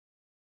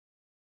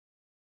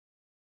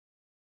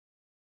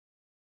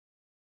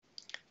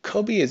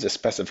COBie is a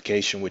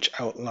specification which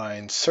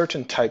outlines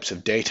certain types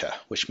of data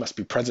which must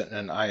be present in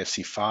an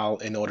IFC file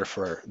in order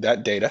for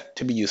that data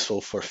to be useful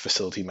for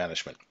facility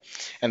management.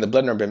 And the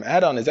BlenderBIM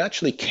add-on is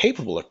actually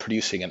capable of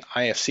producing an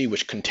IFC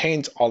which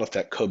contains all of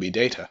that COBie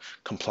data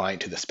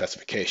compliant to the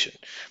specification.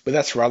 But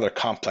that's rather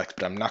complex,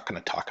 but I'm not going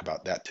to talk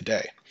about that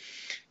today.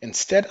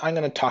 Instead, I'm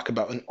going to talk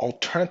about an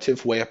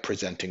alternative way of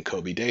presenting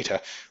COBie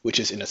data, which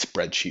is in a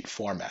spreadsheet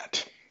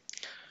format.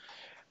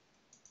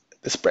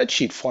 The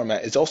spreadsheet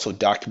format is also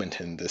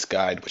documented in this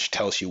guide, which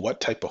tells you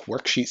what type of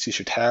worksheets you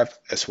should have,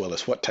 as well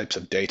as what types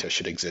of data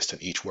should exist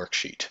in each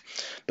worksheet.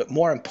 But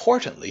more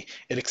importantly,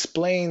 it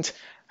explains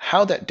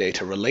how that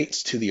data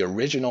relates to the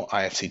original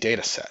IFC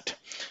dataset,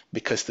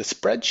 because the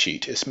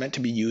spreadsheet is meant to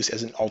be used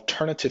as an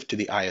alternative to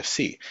the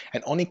IFC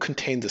and only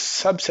contains a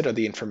subset of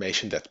the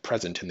information that's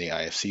present in the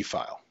IFC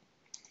file.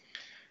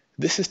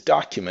 This is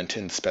documented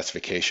in the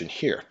specification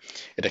here.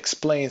 It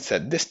explains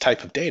that this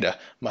type of data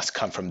must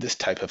come from this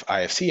type of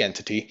IFC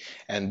entity,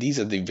 and these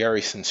are the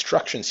various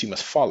instructions you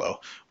must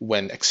follow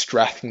when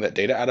extracting that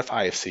data out of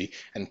IFC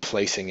and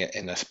placing it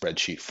in a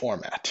spreadsheet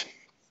format.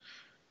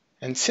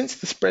 And since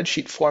the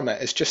spreadsheet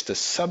format is just a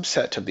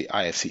subset of the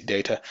IFC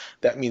data,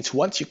 that means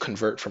once you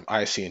convert from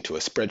IFC into a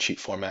spreadsheet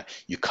format,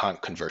 you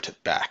can't convert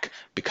it back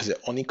because it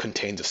only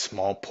contains a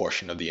small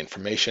portion of the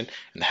information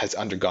and has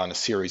undergone a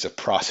series of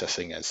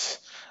processing as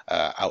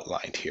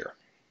outlined here.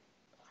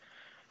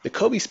 The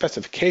COBie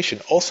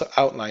specification also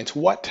outlines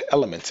what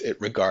elements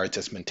it regards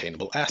as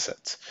maintainable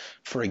assets.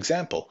 For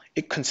example,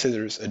 it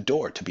considers a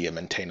door to be a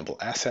maintainable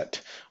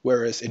asset,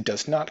 whereas it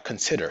does not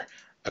consider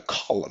a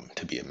column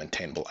to be a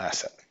maintainable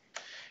asset.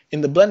 In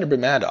the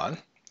BlenderBIM add-on,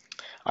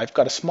 I've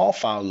got a small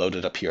file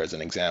loaded up here as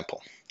an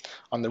example.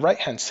 On the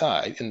right-hand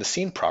side, in the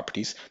scene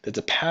properties, there's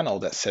a panel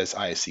that says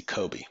IFC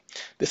COBie.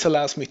 This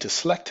allows me to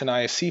select an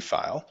IFC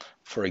file,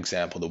 for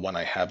example, the one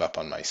I have up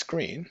on my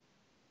screen,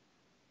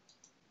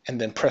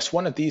 and then press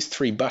one of these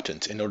three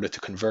buttons in order to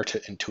convert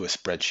it into a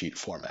spreadsheet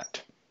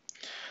format.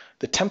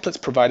 The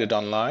templates provided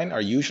online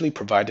are usually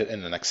provided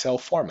in an Excel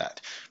format,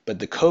 but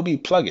the COBie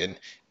plugin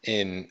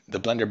in the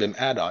BlenderBIM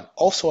add-on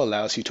also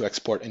allows you to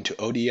export into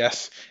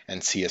ODS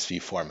and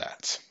CSV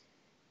formats.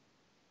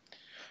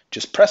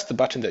 Just press the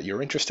button that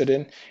you're interested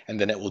in, and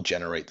then it will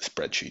generate the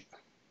spreadsheet.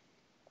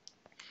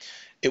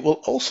 It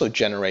will also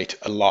generate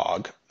a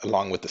log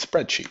along with the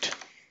spreadsheet.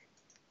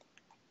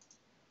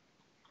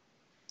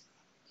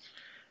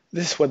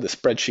 This is what the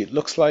spreadsheet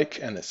looks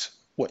like, and it's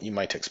what you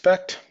might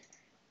expect.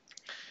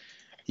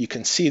 You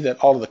can see that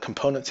all of the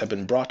components have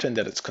been brought in,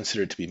 that it's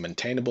considered to be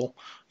maintainable.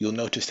 You'll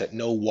notice that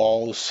no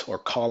walls or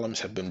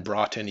columns have been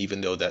brought in,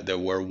 even though that there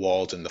were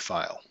walls in the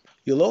file.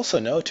 You'll also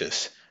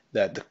notice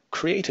that the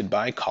created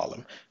by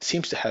column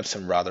seems to have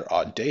some rather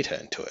odd data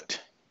into it.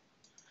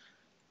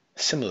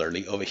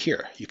 Similarly, over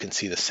here, you can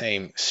see the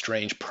same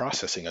strange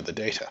processing of the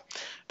data.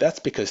 That's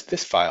because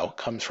this file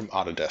comes from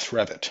Autodesk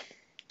Revit.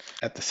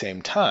 At the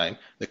same time,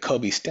 the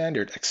COBie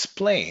standard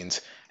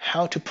explains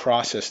how to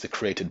process the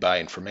created by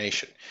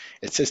information.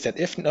 It says that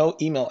if no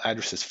email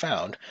address is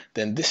found,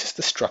 then this is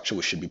the structure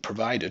which should be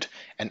provided,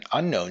 and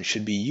unknown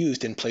should be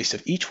used in place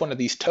of each one of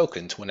these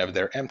tokens whenever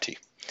they're empty.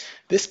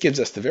 This gives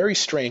us the very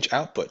strange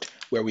output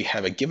where we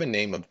have a given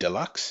name of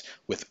deluxe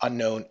with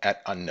unknown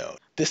at unknown.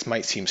 This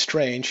might seem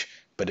strange,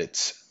 but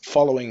it's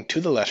following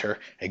to the letter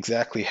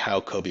exactly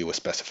how COBie was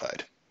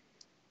specified.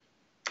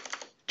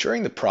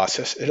 During the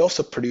process, it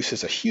also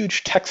produces a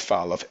huge text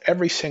file of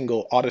every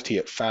single oddity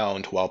it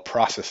found while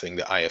processing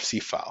the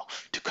IFC file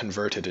to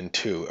convert it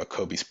into a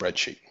COBie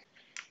spreadsheet.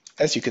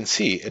 As you can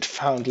see, it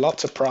found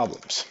lots of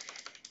problems.